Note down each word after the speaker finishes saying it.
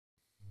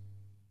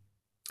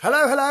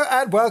Hello, hello,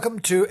 and welcome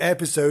to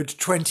episode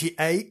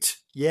 28.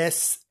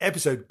 Yes,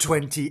 episode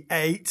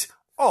 28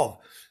 of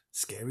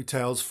Scary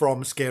Tales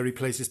from Scary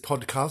Places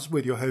podcast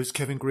with your host,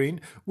 Kevin Green,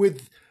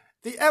 with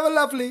the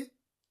ever-lovely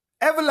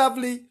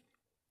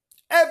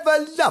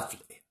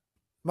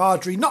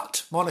Marjorie,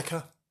 not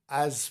Monica,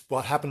 as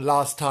what happened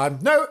last time.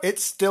 No,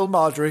 it's still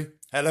Marjorie.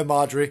 Hello,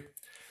 Marjorie.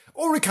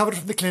 All recovered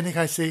from the clinic,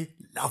 I see.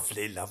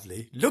 Lovely,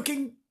 lovely.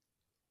 Looking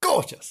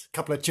gorgeous.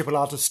 Couple of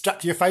chipolatas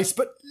strapped to your face,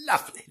 but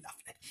lovely, lovely.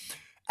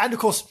 And, of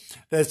course,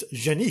 there's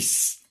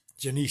Janice,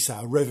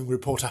 our roving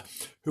reporter,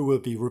 who will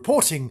be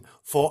reporting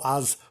for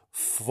us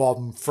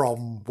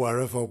from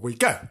wherever we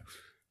go,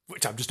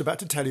 which I'm just about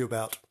to tell you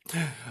about.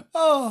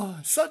 Oh,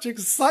 such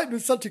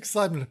excitement, such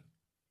excitement.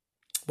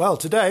 Well,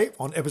 today,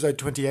 on episode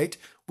 28,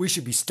 we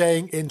should be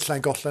staying in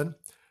Llangollen.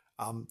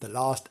 The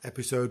last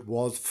episode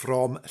was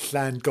from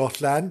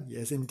Llangollen.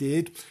 Yes,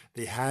 indeed.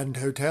 The Hand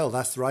Hotel.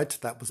 That's right.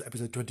 That was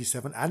episode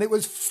 27. And it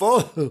was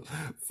full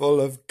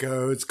of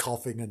goats,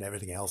 coughing and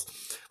everything else.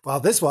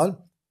 Well, this one,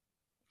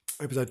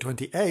 episode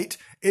 28,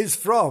 is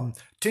from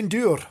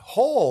Tyndur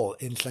Hall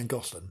in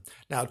Llangollen.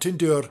 Now,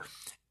 Tyndur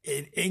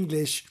in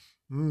English,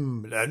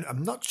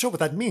 I'm not sure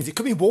what that means. It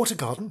could be water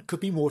garden.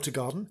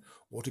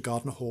 Water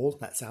garden hall.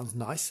 That sounds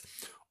nice.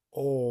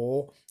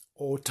 Or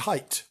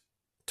tight.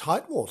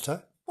 Tight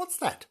water. What's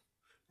that?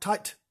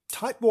 Tight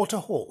water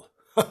hall.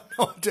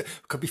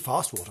 Could be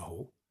fast water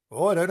hall.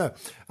 Oh, I don't know.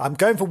 I'm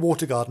going for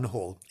water garden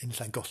hall in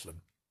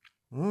Llangollen.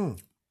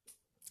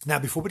 Now,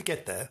 before we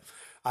get there,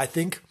 I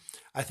think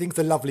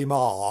the lovely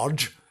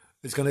Marge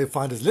is going to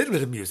find us a little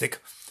bit of music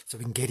so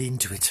we can get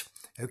into it.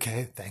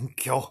 Okay,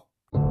 thank you.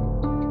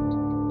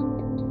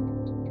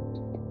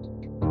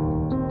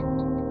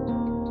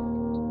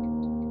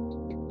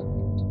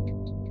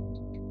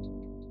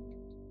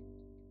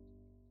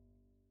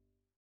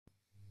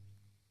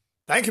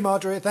 Thank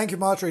you,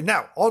 Marjorie.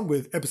 Now, on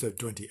with episode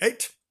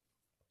 28,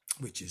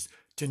 which is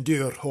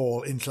Tyndur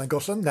Hall in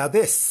Llangollen. Now,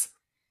 this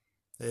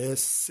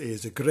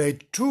is a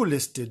grade 2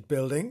 listed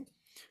building,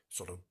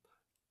 sort of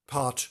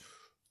part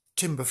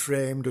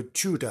timber-framed or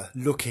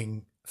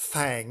Tudor-looking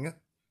thing.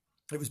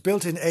 It was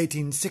built in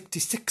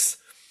 1866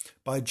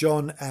 by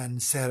John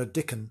and Sarah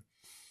Dickon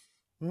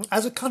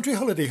as a country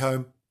holiday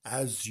home,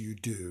 as you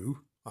do.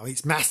 I mean,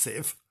 it's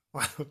massive.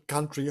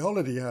 Country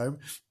holiday home.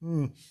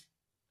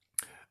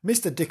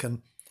 Mr.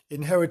 Dickon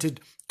inherited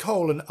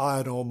coal and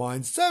iron ore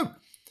mines, so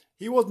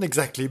he wasn't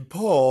exactly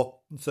poor.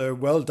 So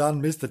well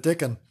done, Mr.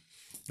 Dickon.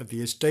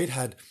 The estate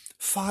had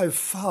 5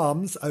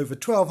 farms over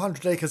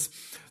 1,200 acres.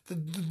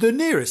 The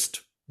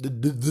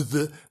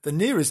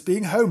nearest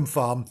being Home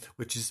Farm,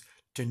 which is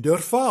Tyndur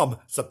Farm.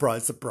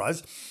 Surprise,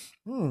 surprise.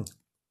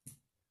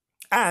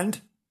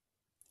 And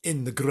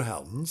in the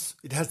grounds,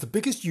 it has the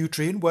biggest yew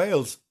tree in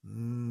Wales.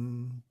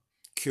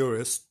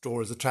 Curious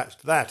stories attached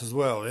to that as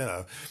well, you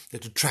know.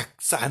 It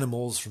attracts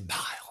animals from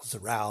miles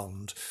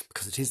around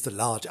because it is the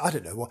large, I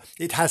don't know what,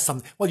 it has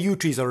some, well, yew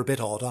trees are a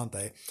bit odd, aren't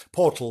they?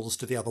 Portals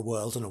to the other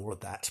world and all of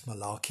that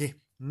malarkey.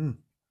 And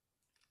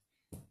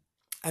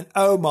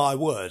oh my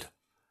word,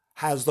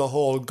 has the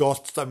hall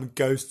got some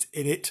ghosts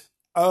in it?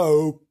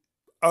 Oh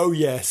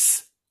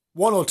yes.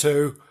 One or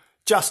two,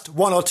 just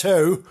one or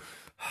two.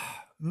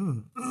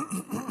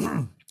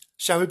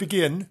 Shall we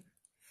begin?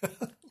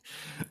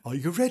 Are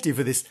you ready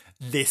for this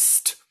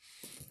list?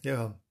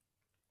 Yeah.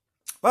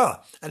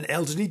 Well, an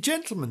elderly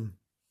gentleman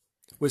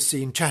was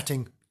seen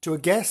chatting to a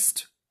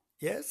guest.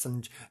 Yes,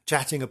 and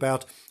chatting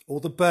about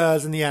all the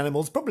birds and the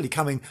animals, probably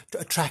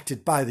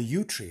attracted by the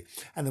yew tree.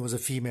 And there was a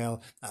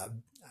female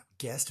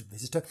guest, a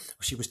visitor.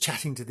 She was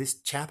chatting to this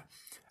chap.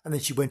 And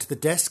then she went to the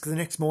desk the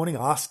next morning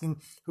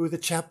asking who the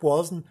chap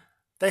was. And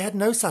they had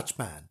no such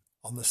man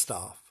on the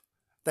staff.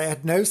 They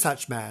had no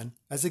such man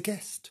as a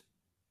guest.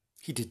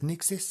 He didn't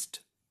exist.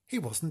 He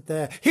wasn't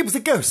there. He was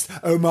a ghost.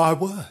 Oh, my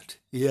word.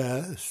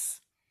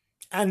 Yes.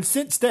 And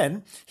since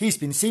then, he's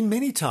been seen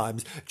many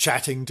times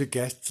chatting to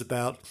guests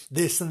about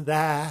this and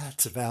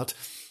that, about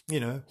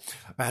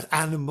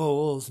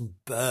animals and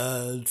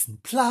birds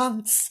and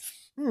plants.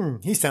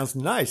 He sounds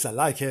nice. I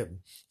like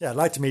him. Yeah, I'd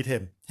like to meet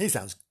him. He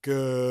sounds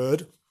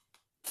good.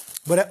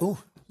 But,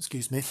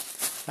 excuse me.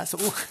 That's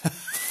all.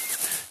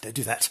 Don't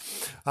do that.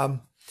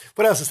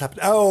 What else has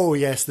happened? Oh,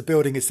 yes, the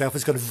building itself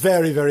has got a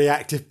very, very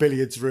active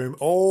billiards room.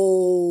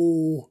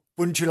 Oh,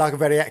 wouldn't you like a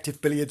very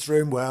active billiards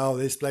room? Well,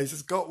 this place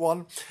has got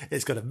one.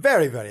 It's got a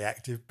very, very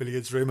active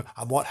billiards room.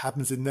 And what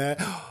happens in there?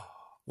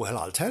 Well,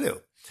 I'll tell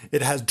you.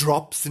 It has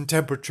drops in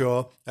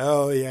temperature.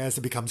 Oh, yes,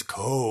 it becomes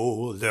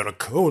cold. There are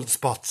cold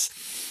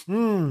spots.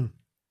 There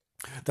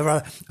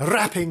are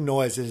rapping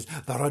noises.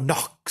 There are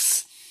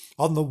knocks.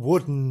 On the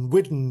wooden,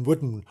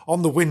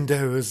 on the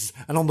windows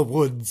and on the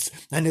woods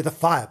and near the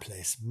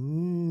fireplace.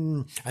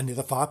 And near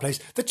the fireplace,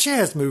 the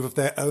chairs move of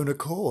their own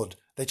accord.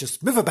 They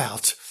just move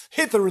about,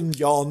 hither and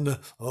yon.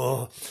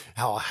 Oh,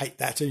 how I hate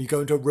that. And you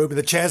go into a room and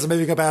the chairs are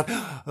moving about.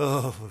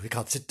 Oh, we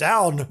can't sit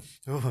down.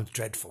 Oh,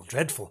 dreadful,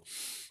 dreadful.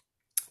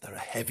 There are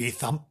heavy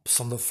thumps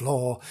on the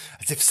floor,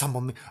 as if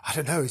someone, I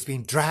don't know, is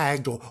being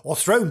dragged or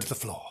thrown to the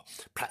floor.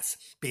 Perhaps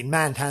being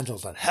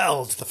manhandled and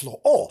hurled to the floor,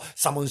 or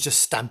someone's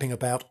just stamping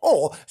about,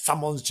 or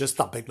someone's just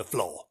thumping the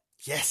floor.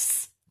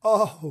 Yes.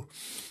 Oh,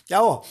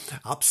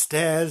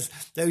 upstairs,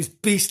 those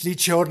beastly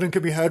children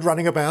can be heard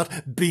running about.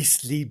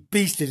 Beastly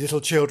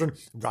little children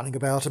running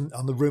about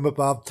on the room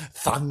above,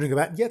 thundering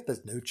about. Yet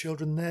there's no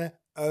children there.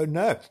 Oh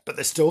no, but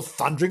they're still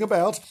thundering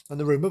about on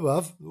the room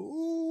above.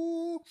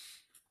 Ooh.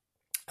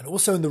 And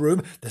also in the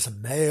room, there's a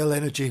male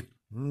energy.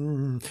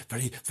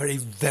 Very, very,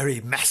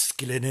 very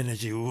masculine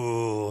energy.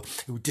 Ooh,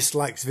 who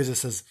dislikes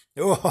visitors.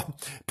 Oh,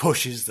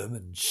 pushes them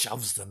and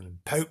shoves them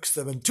and pokes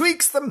them and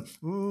tweaks them.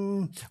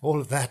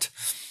 All of that.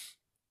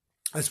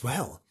 As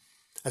well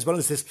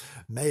as this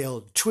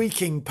male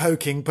tweaking,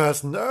 poking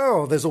person.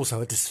 Oh, there's also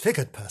a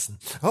disfigured person.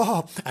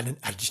 Oh, and an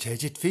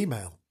agitated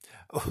female.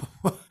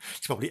 Oh,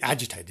 she's probably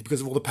agitated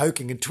because of all the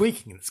poking and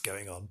tweaking that's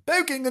going on.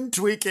 Poking and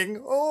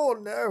tweaking. Oh,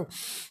 no.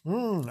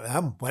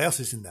 What else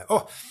is in there?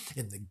 Oh,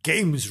 in the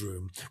games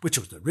room, which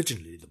was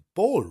originally the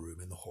ballroom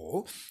in the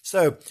hall.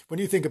 So when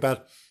you think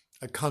about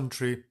a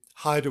country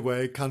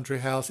hideaway, country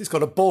house, it's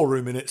got a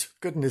ballroom in it.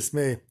 Goodness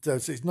me. So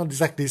it's not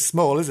exactly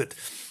small, is it?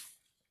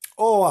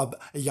 Oh,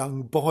 a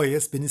young boy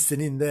has been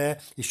sitting there.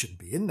 He shouldn't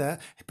be in there,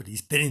 but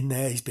he's been in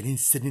there. He's been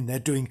sitting there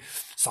doing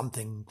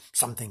something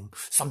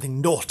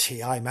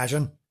naughty, I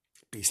imagine.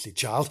 Beastly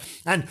child.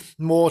 And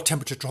more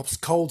temperature drops,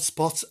 cold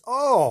spots.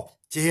 Oh,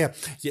 dear.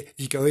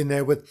 You go in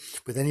there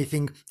with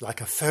anything like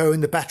a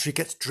phone, the battery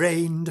gets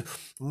drained.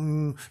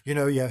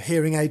 Your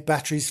hearing aid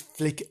batteries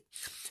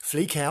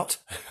fleek out.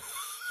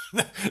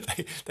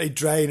 they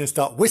drain and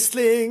start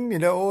whistling,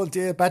 oh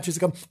dear, batteries are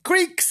gone.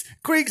 Creaks,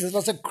 there's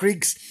lots of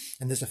creaks.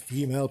 And there's a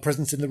female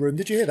presence in the room.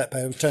 Did you hear that?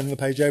 Turning the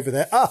page over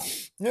there.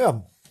 Yeah.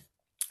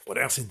 What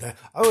else in there?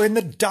 Oh, in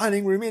the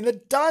dining room.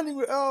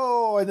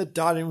 Oh, in the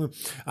dining room.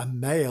 A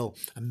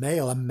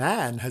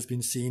man has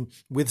been seen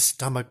with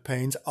stomach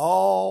pains.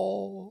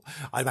 Oh,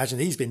 I imagine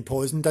he's been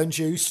poisoned, don't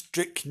you?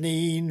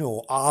 Strychnine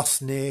or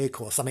arsenic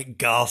or something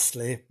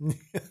ghastly.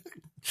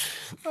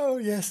 Oh,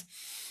 yes.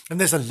 And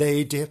there's a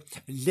lady,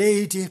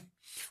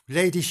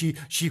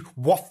 she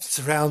wafts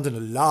around in a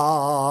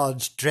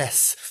large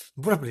dress,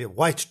 probably a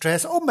white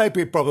dress, or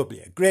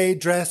probably a grey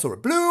dress, or a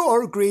blue,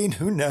 or a green,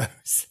 who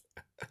knows?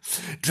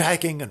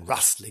 Dragging and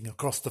rustling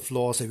across the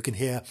floor, so you can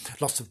hear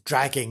lots of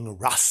dragging,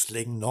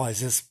 rustling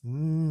noises.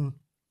 And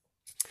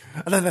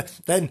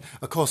then,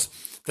 of course,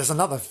 there's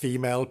another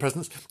female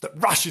presence that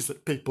rushes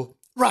at people.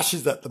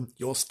 Rushes at them.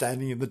 You're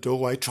standing in the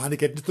doorway trying to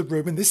get into the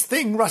room and this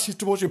thing rushes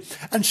towards you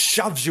and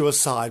shoves you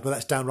aside. Well,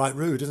 that's downright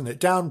rude, isn't it?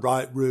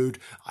 Downright rude.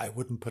 I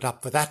wouldn't put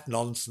up with that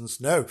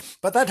nonsense, no.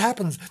 But that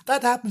happens.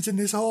 That happens in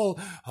this hall.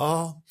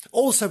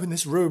 Also in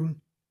this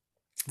room,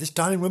 this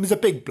dining room is a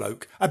big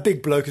bloke. A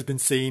big bloke has been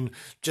seen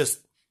just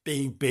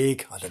being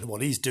big. I don't know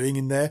what he's doing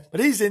in there, but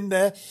he's in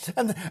there.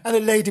 And a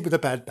lady with a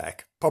bad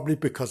back. Probably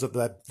because of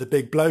the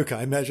big bloke,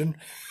 I imagine.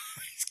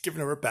 He's given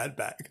her a bad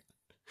back.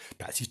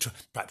 Perhaps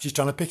she's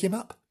trying to pick him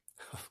up.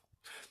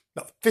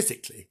 Not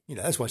physically,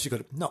 that's why she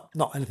got it.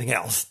 Not anything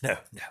else. No.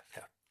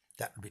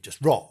 That would be just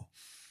wrong.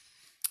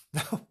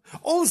 No.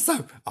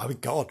 Also, oh my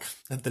God,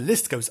 and the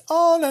list goes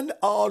on and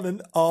on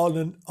and on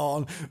and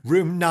on.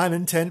 Room 9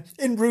 and 10.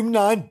 In room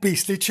 9,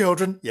 beastly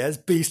children. Yes,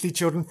 beastly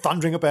children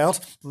thundering about.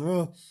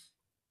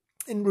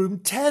 In room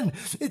 10,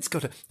 it's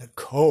got a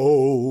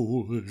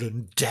cold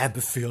and damp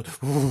feel.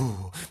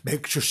 Ooh,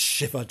 makes you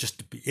shiver just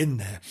to be in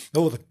there.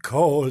 Oh, the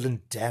cold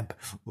and damp.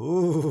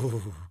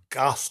 Ooh,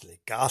 ghastly.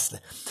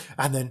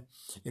 And then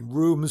in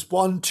rooms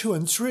 1, 2,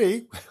 and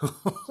 3,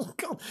 oh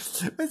God,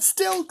 it's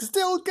still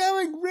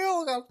going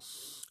real.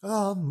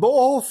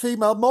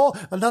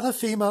 Another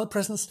female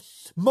presence.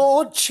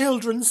 More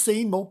children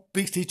seen, more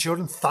beastly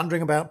children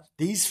thundering about.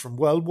 These from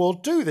World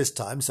War II this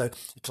time, so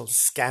little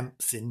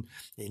scamps in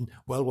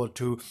World War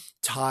II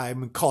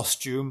time and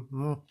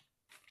costume,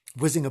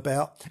 whizzing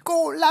about.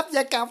 Oh, love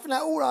you, governor,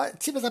 all right,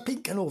 timbers are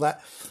pink and all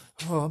that.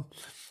 Oh,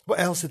 what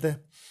else is there?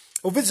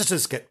 Oh,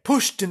 visitors get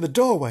pushed in the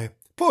doorway.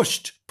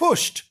 Pushed.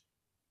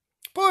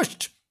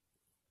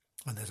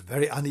 And there's a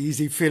very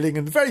uneasy feeling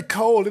and very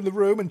cold in the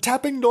room and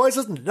tapping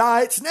noises and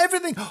lights and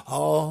everything.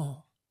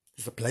 Oh,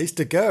 there's a place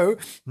to go.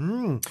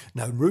 Now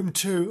in room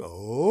 2,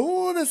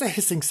 oh, there's a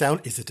hissing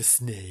sound. Is it a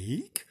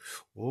snake?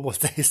 Oh, what's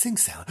the hissing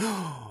sound?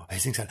 Oh, a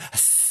hissing sound.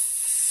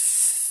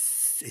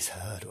 It's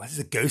heard. What is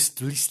a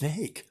ghostly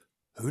snake?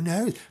 Who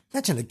knows?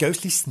 Imagine a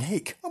ghostly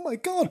snake. Oh my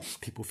God.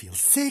 People feel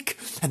sick.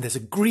 And there's a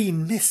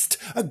green mist.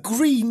 A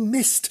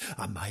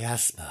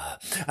miasma.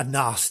 A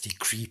nasty,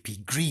 creepy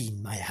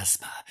green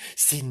miasma.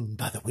 Seen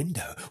by the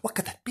window. What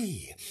could that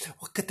be?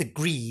 What could the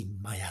green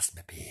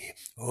miasma be?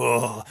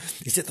 Oh,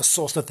 is it the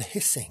source of the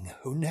hissing?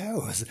 Who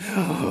knows?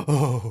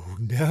 Oh,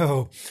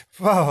 no.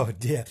 Oh,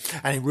 dear.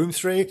 And in room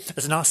 3,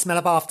 there's a nice smell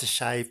of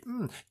aftershave.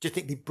 Do you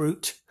think the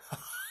brute?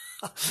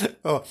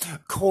 Oh,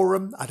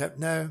 Coram, I don't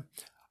know.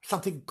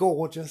 Something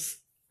gorgeous.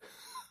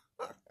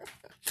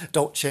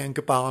 Dolce &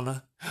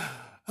 Gabbana.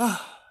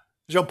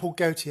 Jean-Paul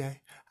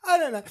Gaultier. I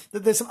don't know.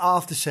 There's some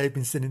aftershave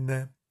been sitting in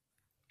there.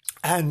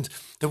 And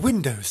the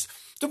windows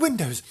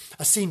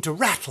are seen to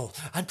rattle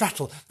and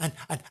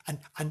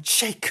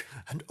shake,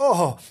 and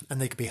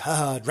they can be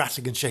heard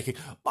rattling and shaking.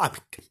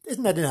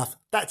 Isn't that enough?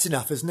 That's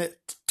enough, isn't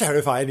it? To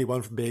terrify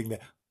anyone from being there.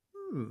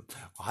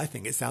 I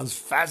think it sounds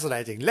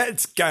fascinating.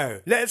 Let's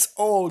go. Let's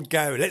all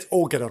go. Let's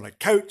all get on a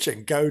coach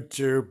and go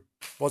to,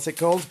 what's it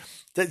called?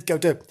 Let's go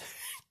to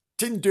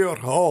Tyndwr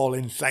Hall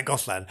in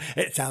Llangollen.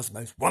 It sounds the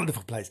most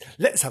wonderful place.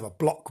 Let's have a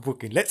block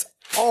booking. Let's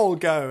all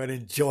go and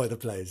enjoy the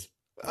place.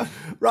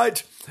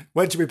 Right,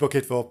 when should we book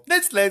it for?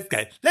 Let's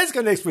go. Let's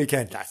go next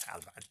weekend. That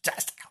sounds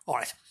fantastic. All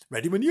right,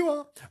 ready when you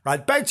are.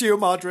 Right, back to you,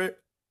 Marjorie.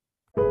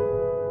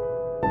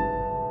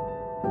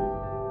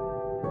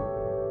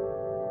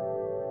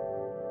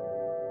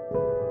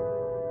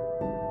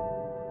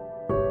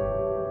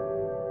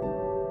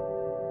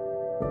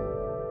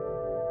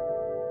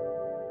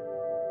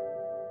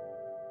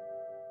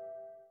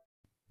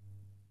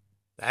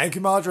 Thank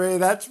you, Marjorie.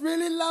 That's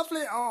really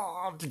lovely.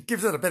 Oh, it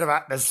gives it a bit of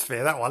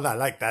atmosphere, that one. I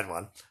like that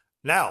one.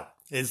 Now,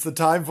 it's the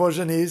time for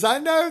Janice. I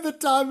know the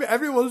time.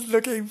 Everyone's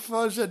looking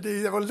for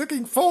Janice. Well,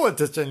 looking forward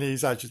to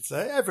Janice, I should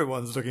say.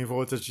 Everyone's looking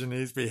forward to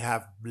Janice. We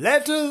have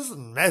letters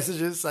and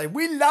messages saying,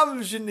 we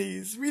love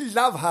Janice. We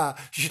love her.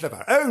 She should have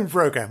her own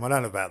program. I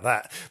don't know about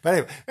that.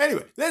 But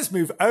anyway, let's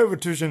move over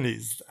to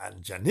Janice.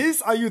 And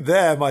Janice, are you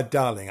there, my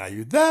darling? Are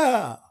you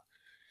there?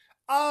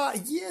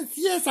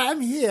 Yes,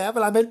 I'm here.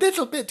 Well, I'm a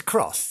little bit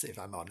cross, if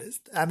I'm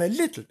honest. I'm a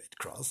little bit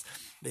cross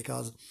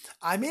because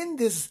I'm in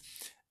this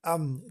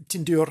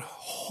Tyndwr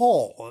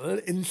Hall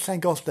in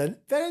Llangollen.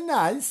 Very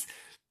nice,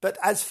 but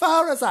as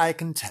far as I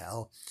can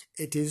tell,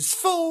 it is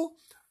full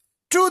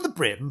to the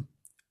brim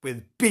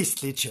with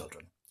beastly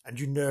children. And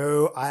you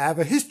know, I have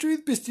a history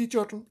with beastly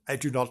children. I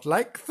do not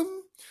like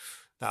them.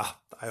 Now,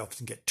 I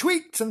often get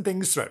tweets and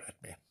things thrown at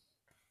me.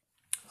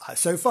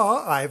 So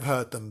far, I've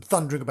heard them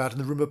thundering about in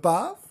the room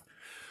above.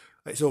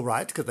 It's all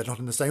right because they're not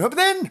in the same room.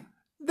 But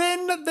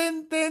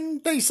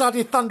then they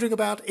started thundering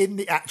about in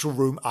the actual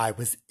room I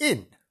was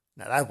in.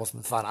 Now that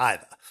wasn't fun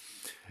either,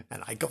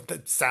 and I got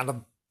the sound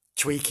of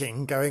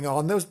tweaking going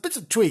on. There was bits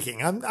of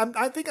tweaking.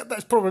 I think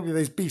that's probably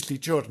those beastly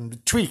children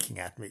tweaking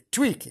at me,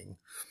 tweaking.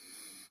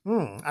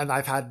 And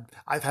I've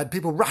had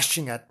people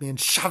rushing at me and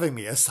shoving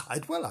me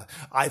aside. Well,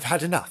 I've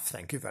had enough.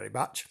 Thank you very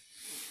much.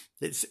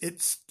 It's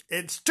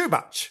too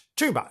much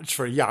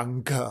for a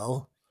young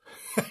girl.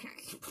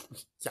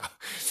 Yeah.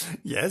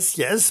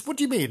 Yes. What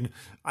do you mean?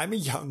 I'm a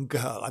young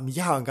girl. I'm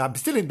young. I'm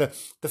still in the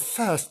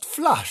first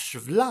flush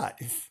of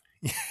life.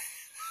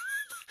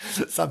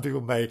 Some people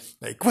may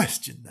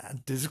question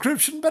that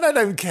description, but I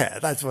don't care.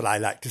 That's what I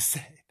like to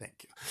say.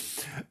 Thank you.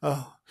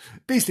 Oh,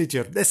 beastly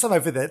children. There's some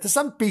over there. There's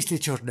some beastly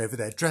children over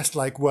there dressed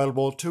like World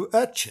War II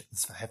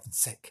urchins, for heaven's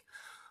sake.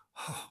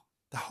 Oh,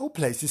 the whole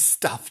place is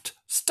stuffed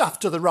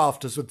to the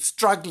rafters with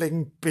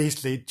struggling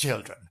beastly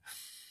children.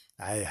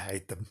 I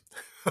hate them.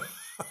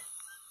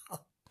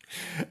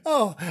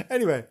 Oh,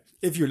 anyway,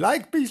 if you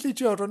like beastly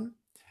children,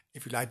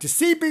 if you like to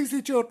see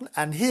beastly children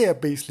and hear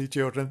beastly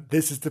children,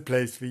 this is the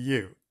place for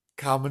you.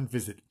 Come and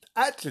visit.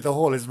 Actually, the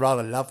hall is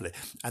rather lovely,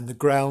 and the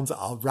grounds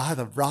are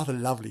rather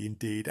lovely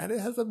indeed, and it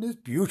has some of these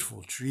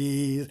beautiful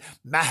trees,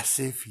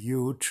 massive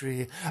yew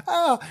tree.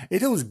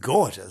 It was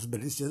gorgeous,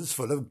 but it's just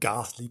full of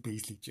ghastly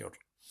beastly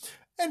children.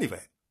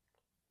 Anyway,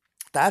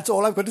 that's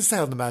all I've got to say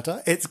on the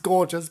matter. It's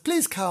gorgeous.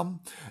 Please come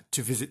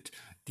to visit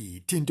the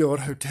Tyndwr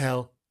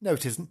Hotel. No,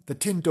 it isn't. The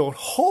Tyndwr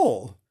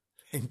Hall.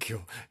 Thank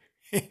you.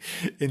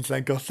 In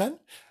Llangollen.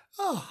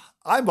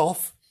 I'm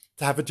off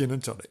to have a gin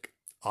and tonic.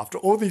 After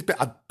all these,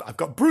 I've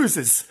got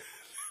bruises.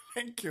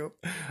 Thank you.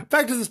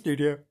 Back to the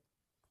studio.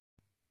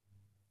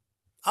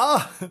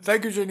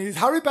 Thank you, Janice.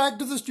 Hurry back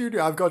to the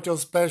studio. I've got your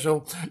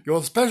special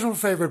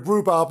favourite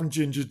rhubarb and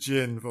ginger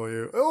gin for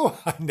you.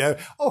 Oh, I know.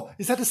 Oh,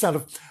 is that a sound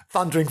of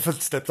thundering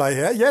footsteps I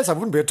hear? Yes, I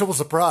wouldn't be at all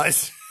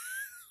surprised.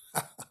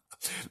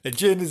 The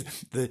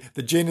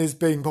gin is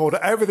being poured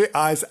over the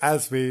ice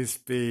as we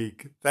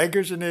speak. Thank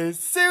you,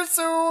 Janice. See you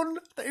soon.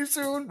 See you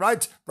soon.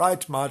 Right,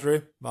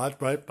 Marjorie.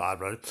 Marjorie.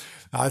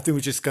 I think we're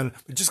just gonna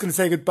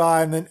say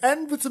goodbye and then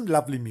end with some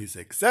lovely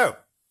music. So,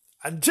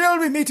 until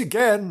we meet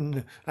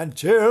again.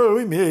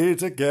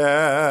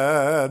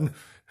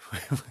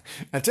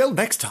 Until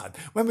next time,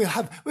 when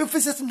we'll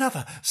visit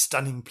another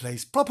stunning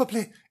place,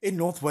 probably in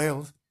North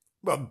Wales.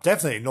 Well,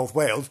 definitely in North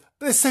Wales,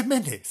 but there's so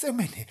many.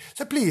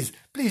 So please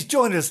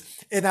join us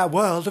in our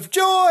world of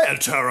joy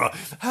and terror.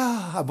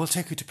 And we'll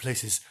take you to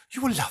places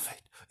you will love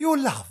it. You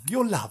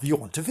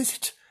want to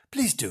visit.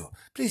 Please do.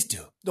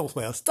 North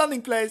Wales,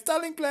 stunning place.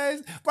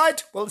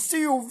 Right, we'll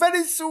see you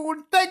very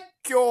soon. Thank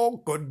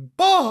you.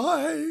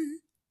 Goodbye.